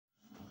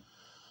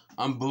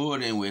I'm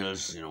bored in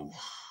Wales,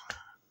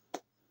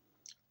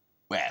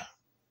 well,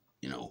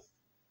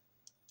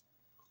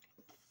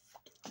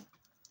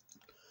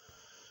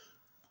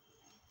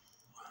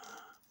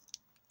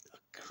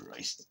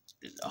 Christ,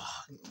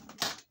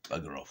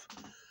 bugger off.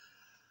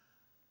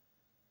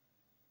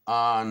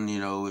 And,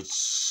 it's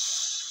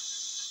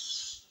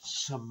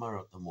summer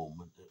at the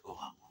moment.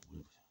 Oh,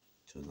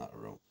 turn that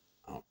around.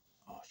 Oh,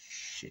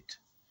 shit.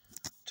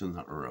 Turn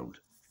that around.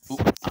 Oh,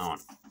 hang on.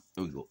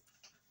 There we go.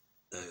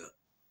 There you go.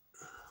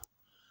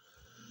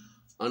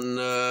 And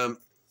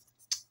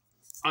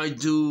I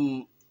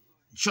do...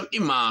 Chucky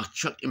Mark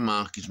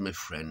is my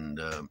friend.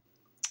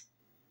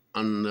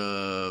 And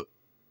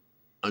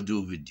I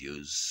do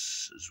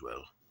videos as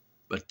well,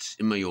 but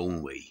in my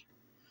own way.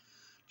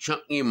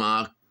 Chucky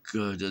Mark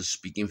does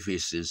speaking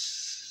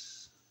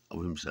faces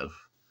of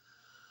himself.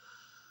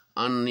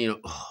 And,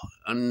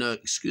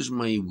 excuse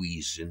my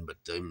wheezing, but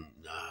I'm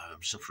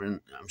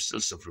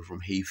still suffering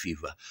from hay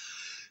fever.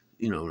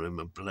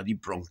 My bloody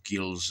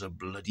bronchials are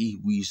bloody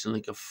wheezing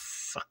like a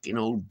fucking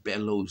old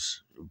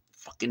bellows.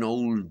 Fucking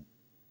old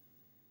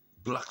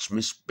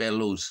blacksmith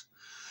bellows.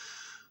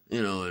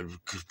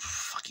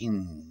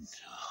 Fucking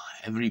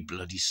every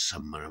bloody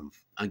summer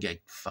I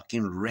get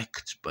fucking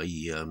wrecked by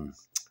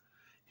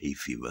hay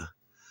fever.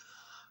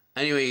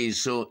 Anyway,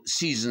 so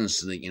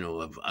seasons,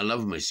 I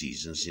love my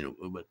seasons,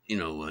 but,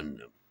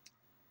 and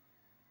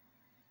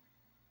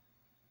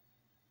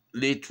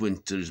late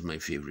winter is my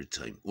favorite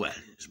time. Well,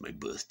 it's my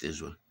birthday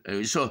as well.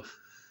 Anyway, so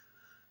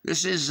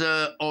this is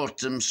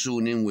Autumn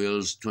Soon in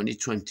Wales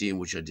 2020,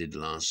 which I did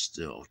last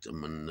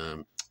autumn,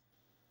 and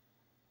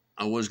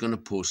I was going to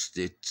post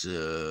it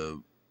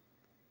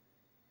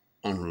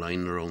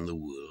online around the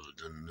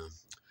world, and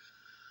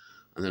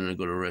then I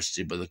got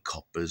arrested by the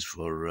coppers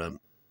for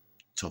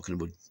talking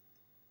about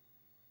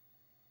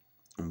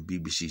on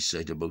BBC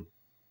site about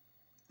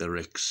their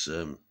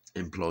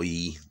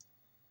ex-employee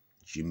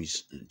Jimmy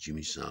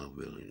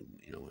Savile.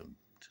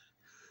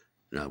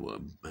 Now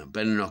I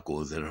better not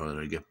go there,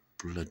 or I get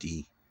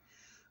bloody.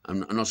 I'm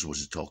not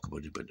supposed to talk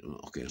about it, but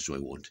okay, so I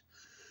won't.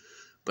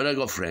 But I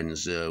got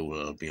friends who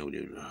will help me out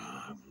here.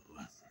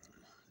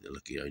 They're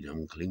lucky I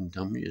haven't clean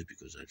tummies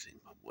because I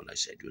think what I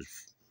said was...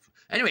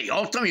 Anyway,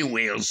 Autumn in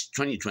Wales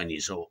 2020.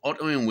 So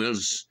Autumn in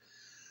Wales,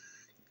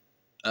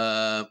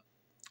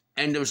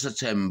 end of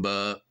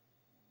September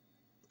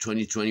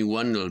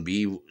 2021 it'll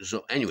be.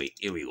 So anyway,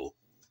 here we go.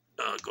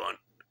 Go on.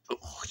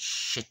 Oh,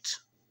 shit.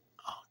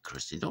 Oh,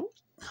 Christy,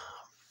 don't.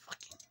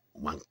 Fucking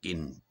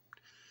wanking.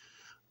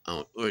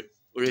 Oh, wait.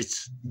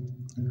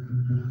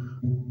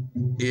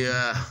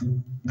 Yeah,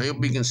 I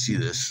hope you can see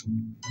this.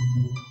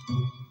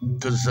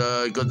 Because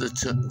I got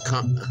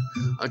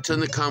I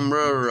turned the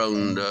camera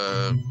around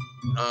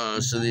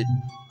so that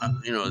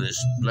this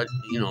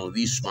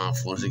these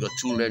smartphones, they got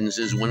two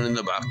lenses, one in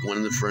the back, one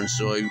in the front.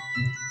 So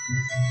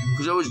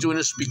because I was doing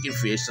a speaking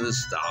face at the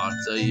start,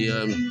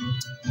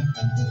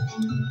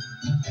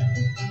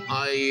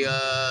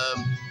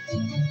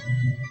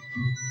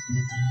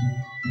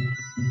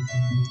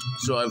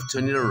 so I've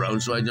turned it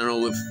around. So I don't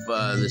know if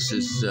this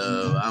is.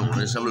 Hang on,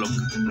 let's have a look.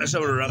 Let's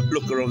have a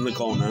look around the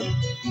corner.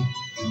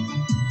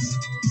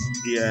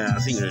 Yeah, I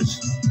think it is.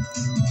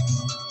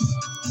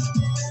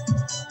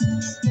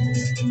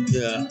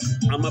 Yeah,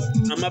 I'm up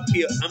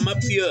here.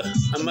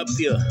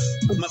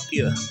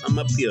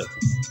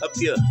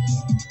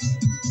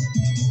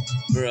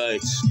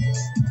 Right.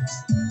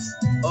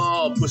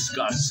 Oh,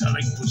 pussycats. I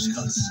like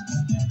pussycats.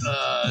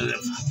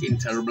 They're fucking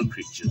terrible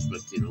creatures,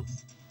 but hang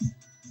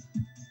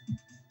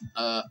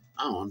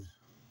on.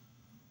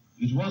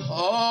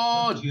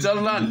 Oh,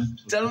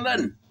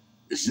 Dylan.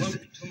 This is.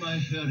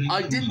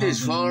 I did this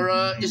for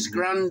his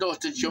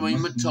granddaughter,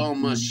 Jemima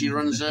Thomas. She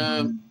runs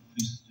a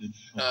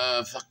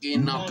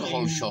fucking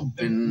alcohol shop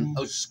in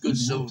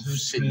outskirts of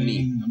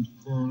Sydney.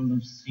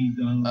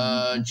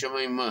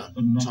 Jemima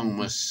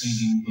Thomas,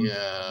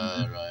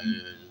 yeah, right.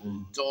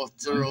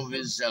 Daughter of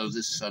his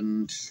eldest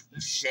son,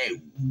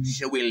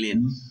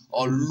 Shewillian,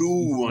 or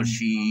Lou, as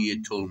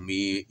she told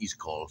me he's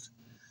called.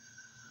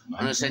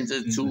 And I sent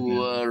it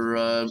to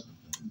her,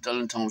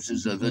 Dylan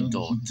Thomas's other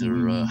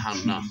daughter,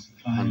 Hannah.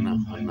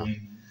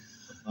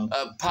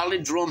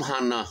 Palindrome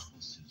Hannah.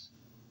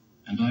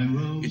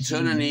 You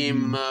turn her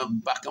name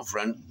back to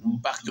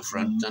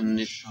front, and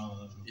it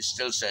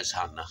still says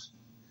Hannah.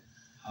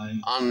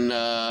 And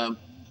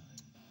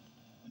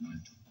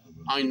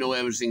I know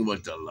everything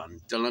about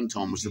Dylan. Dylan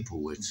Thomas, the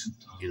poet,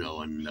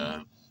 and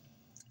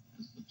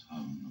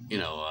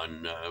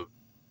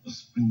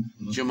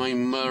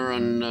Jemima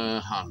and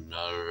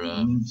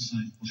Hannah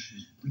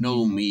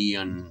know me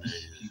and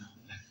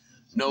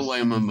know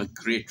I'm a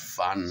great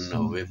fan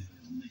of him.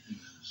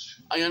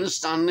 I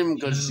understand him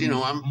because,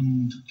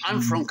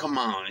 I'm from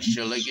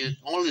Carmarthenshire,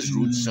 all his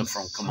roots are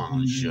from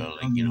Carmarthenshire,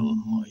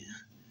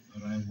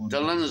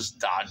 Dylan's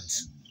dad,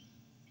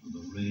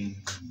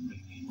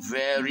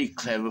 very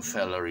clever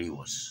fella he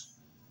was.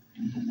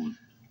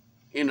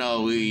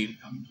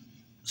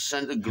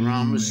 sent to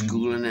grammar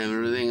school and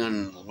everything,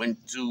 and went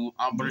to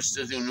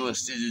Aberystwyth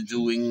University to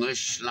do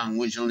English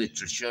language and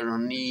literature,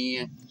 and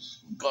he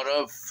got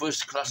a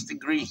first-class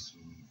degree.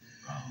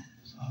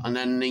 And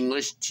then an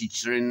English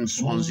teacher in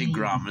Swansea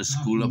Grammar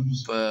School up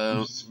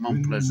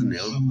Mount Pleasant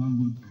Hill.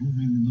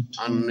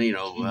 And, you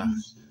know,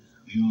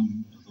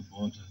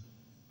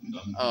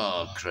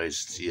 oh,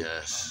 Christ,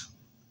 yes.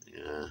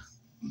 Yeah.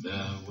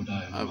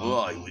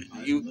 Boy,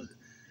 you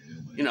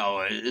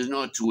know, there's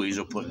no two ways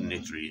of putting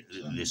it,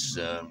 this.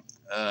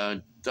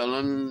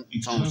 Dylan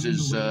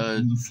Thomas's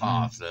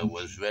father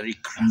was very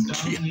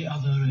cranky,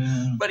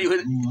 but he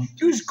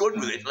was good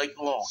with it. Like,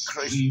 oh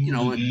Christ, you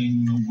know,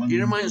 he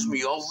reminds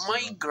me of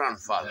my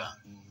grandfather.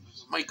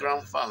 My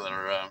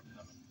grandfather,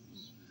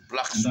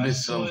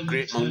 blacksmith of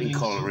Great Mountain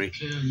Colliery.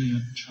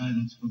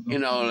 You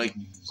know, like,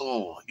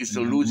 oh, used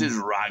to lose his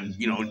rag.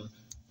 You know,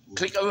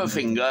 click of a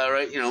finger,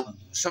 right? You know,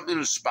 something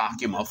will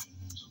spark him off.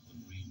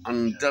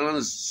 And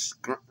Dylan's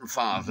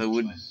father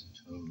would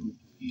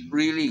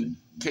really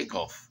kick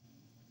off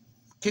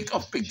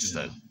big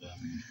style.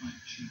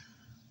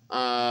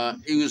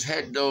 He was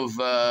head of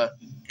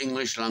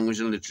English language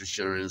and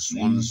literature in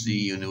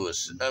Swansea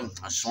University,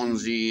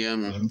 Swansea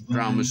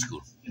Grammar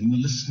School.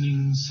 And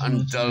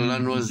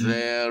Dylan was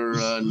there,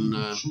 and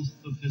I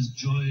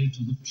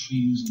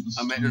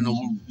met an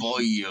old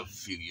boy a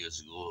few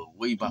years ago,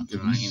 way back in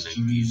the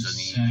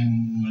 1990s,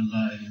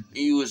 and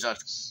he was at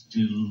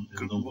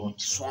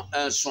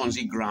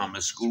Swansea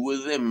Grammar School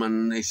with him,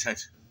 and they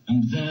said,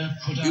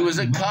 he was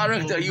a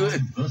character.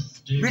 Richard.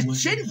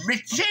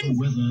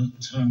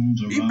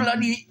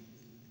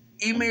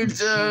 He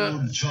made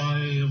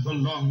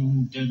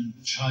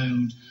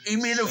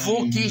a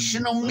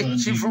vocation on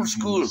Mitchell from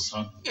school.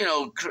 You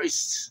know,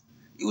 Christ.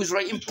 He was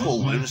writing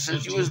poems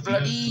since he was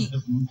bloody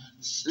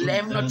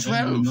 11 or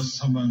 12.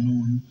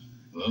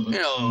 You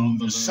know,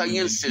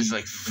 sciences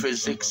like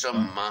physics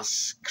and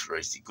maths,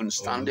 Christ, he couldn't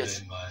stand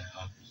it.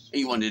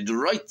 He wanted to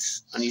write,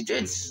 and he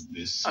did.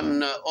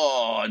 And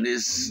and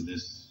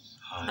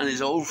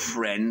his old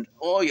friend,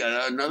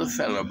 another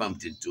fella I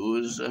bumped into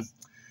was a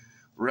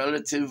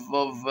relative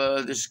of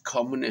this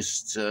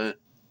communist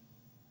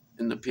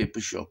in the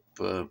paper shop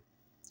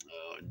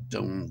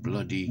down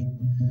bloody.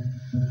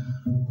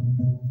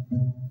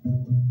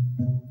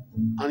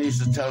 And he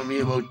used to tell me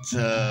about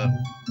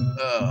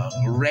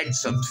Red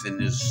something.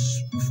 His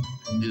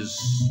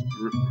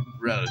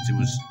relative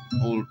was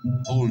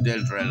old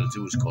dead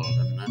relative was called,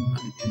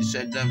 and he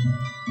said,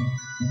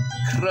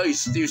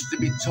 Christ used to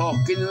be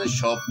talking in the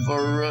shop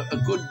for a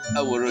good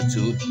hour or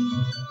two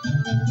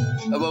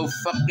about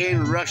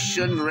fucking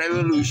Russian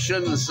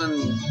revolutions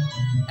and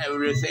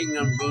everything,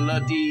 and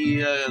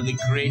bloody the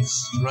Great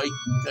Strike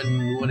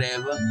and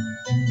whatever.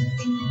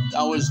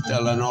 That was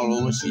Dylan all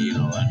over, you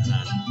know, and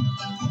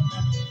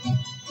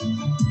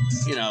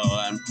you know,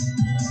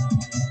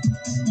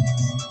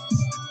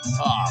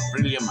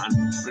 brilliant man,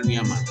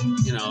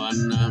 you know,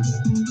 and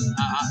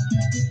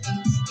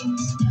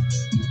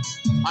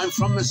I'm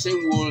from the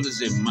same world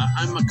as him.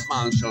 I'm a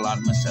commercial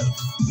lad myself,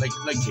 like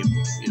him,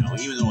 you know,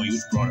 even though he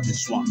was brought up in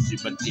Swansea,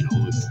 but, you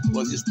know,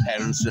 was his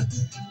parents,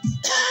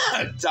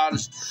 Dad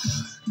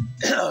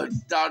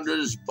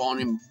was born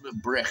in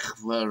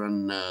Brechwer,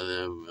 and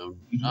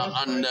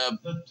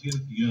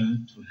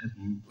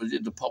was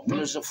it the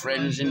Populars of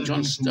Friends in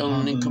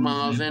Johnstown in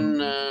Carmarthen,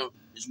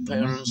 his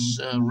parents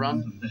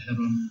run,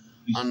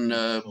 and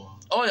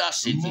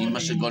that's it, he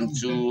must have gone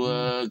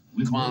to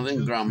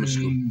Carmarthen Grammar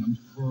School,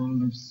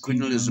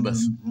 Queen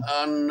Elizabeth,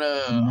 and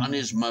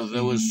his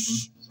mother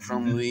was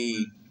from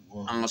the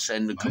arse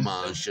end of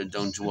Carmarthenshire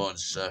down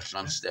towards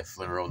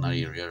Llansteffan, around that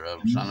area,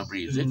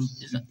 Llanabry, is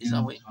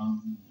that way?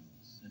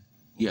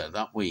 Yeah,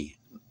 that way.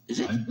 Is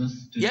it?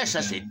 Yes,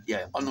 that's it.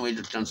 Yeah, on the way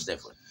to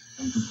Llansteffan.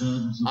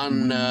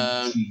 And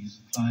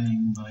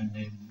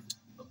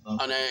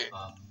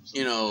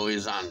you know,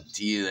 his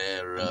auntie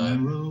there,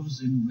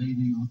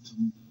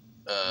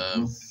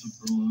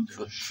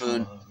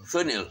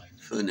 Fernhill.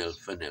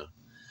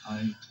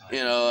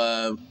 You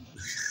know,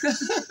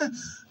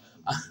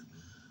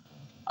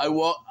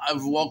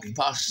 I've walked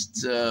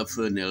past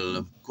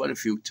Fernhill quite a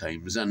few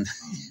times, and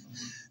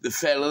the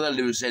fella that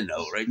lives there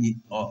now, right,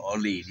 or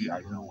lady,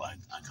 I don't know, I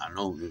can't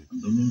know,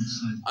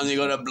 and they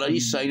got a bloody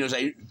sign that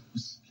says,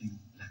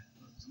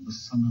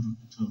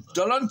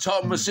 Dylan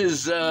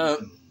Thomas's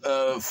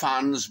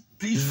fans,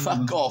 please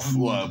fuck off.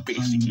 Well,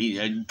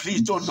 basically,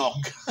 please don't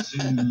knock.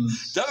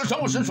 Dylan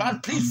Thomas's fans,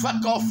 please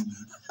fuck off.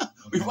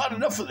 We've had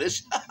enough of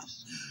this.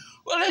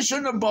 Well, they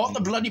shouldn't have bought the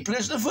bloody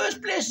place in the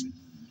first place.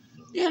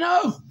 You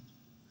know,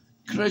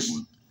 Chris,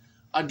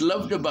 I'd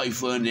love to buy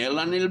Fernhill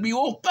and it'll be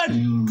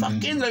open.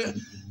 Fucking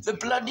the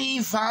bloody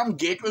farm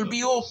gate will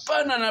be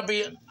open, and I'd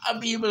be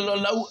able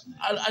to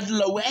I'd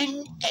allow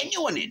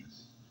anyone in.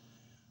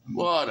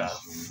 What a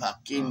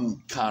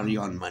fucking carry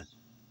on, man.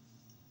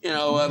 You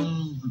know,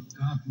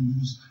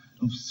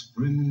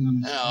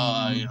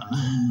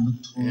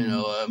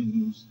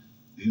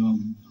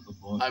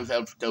 I've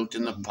helped out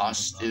in the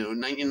past. You know,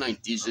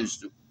 1990s, I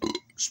used to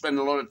spend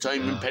a lot of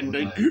time in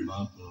Pendine.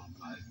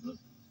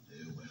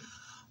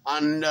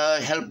 and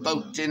help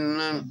out in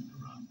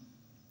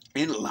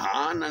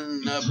LAN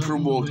and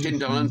promoting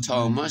Dylan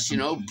Thomas, you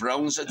know,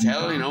 Brown's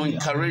Hotel, you know,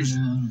 encourage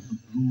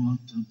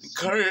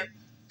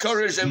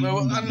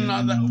everyone, and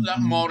that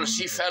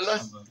Morrissey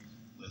fella,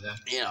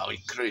 you know,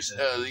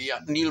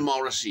 Neil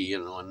Morrissey, you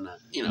know, and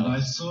you know. I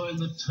saw in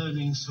the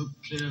turning so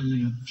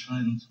clearly a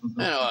child's. You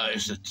know, I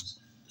used to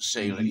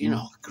say, like, you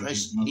know,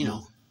 Christ, you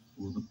know.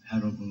 The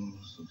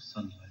parables of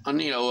sunlight.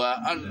 And you know,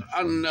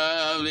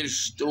 they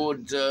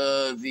restored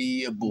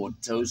the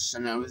boathouse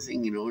and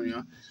everything, you know,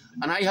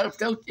 and I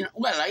helped out. You know,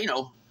 well, you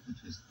know,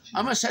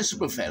 I'm a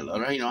sensible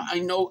fella, right? You know, I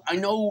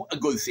know a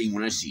good thing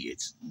when I see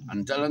it.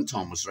 And Dylan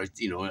Thomas, right?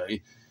 You know,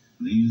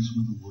 these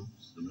were the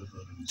woods, the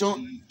river.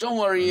 Don't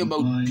worry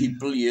about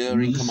people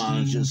here in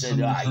Comanche and said,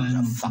 "Ah, he's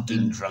a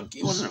fucking drunk."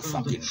 He wasn't a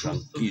fucking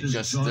drunk. He's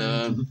just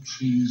a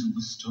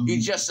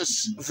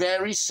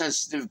very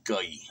sensitive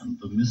guy,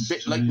 a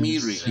bit like me,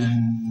 really.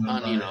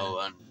 And you know,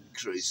 and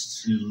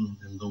Christ.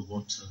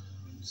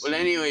 Well,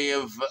 anyway,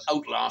 I've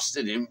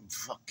outlasted him.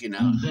 Fucking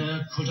hell.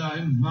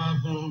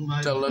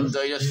 Dylan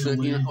died at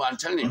 13. Well, I'm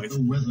telling you,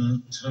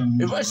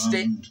 if I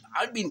stayed,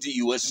 I've been to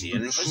USA,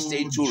 and if I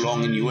stayed too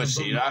long in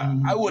USA,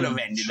 I would have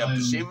ended up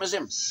the same as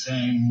him.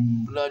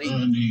 Bloody,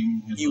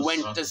 he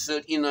went to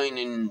 39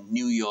 in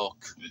New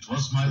York.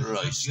 Christ.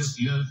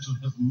 You know,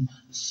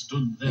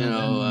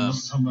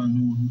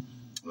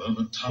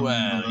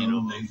 well, you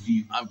know,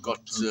 I've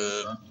got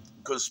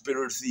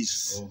conspiracy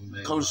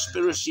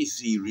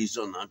theories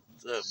on that.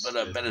 But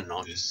I better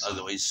not,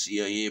 otherwise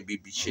CIA will be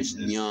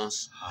chasing the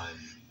ass.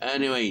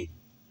 Anyway,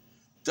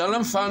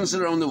 Dylan fans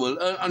around the world,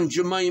 and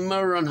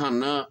Jemima and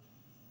Hannah,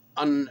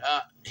 and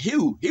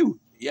Hugh,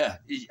 yeah,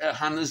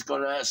 Hannah's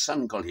got a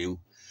son called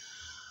Hugh.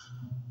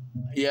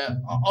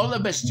 Yeah, all the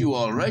best to you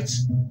all, right?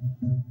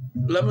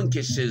 Love and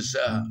kisses.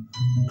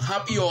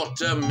 Happy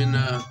autumn in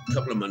a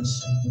couple of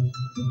months.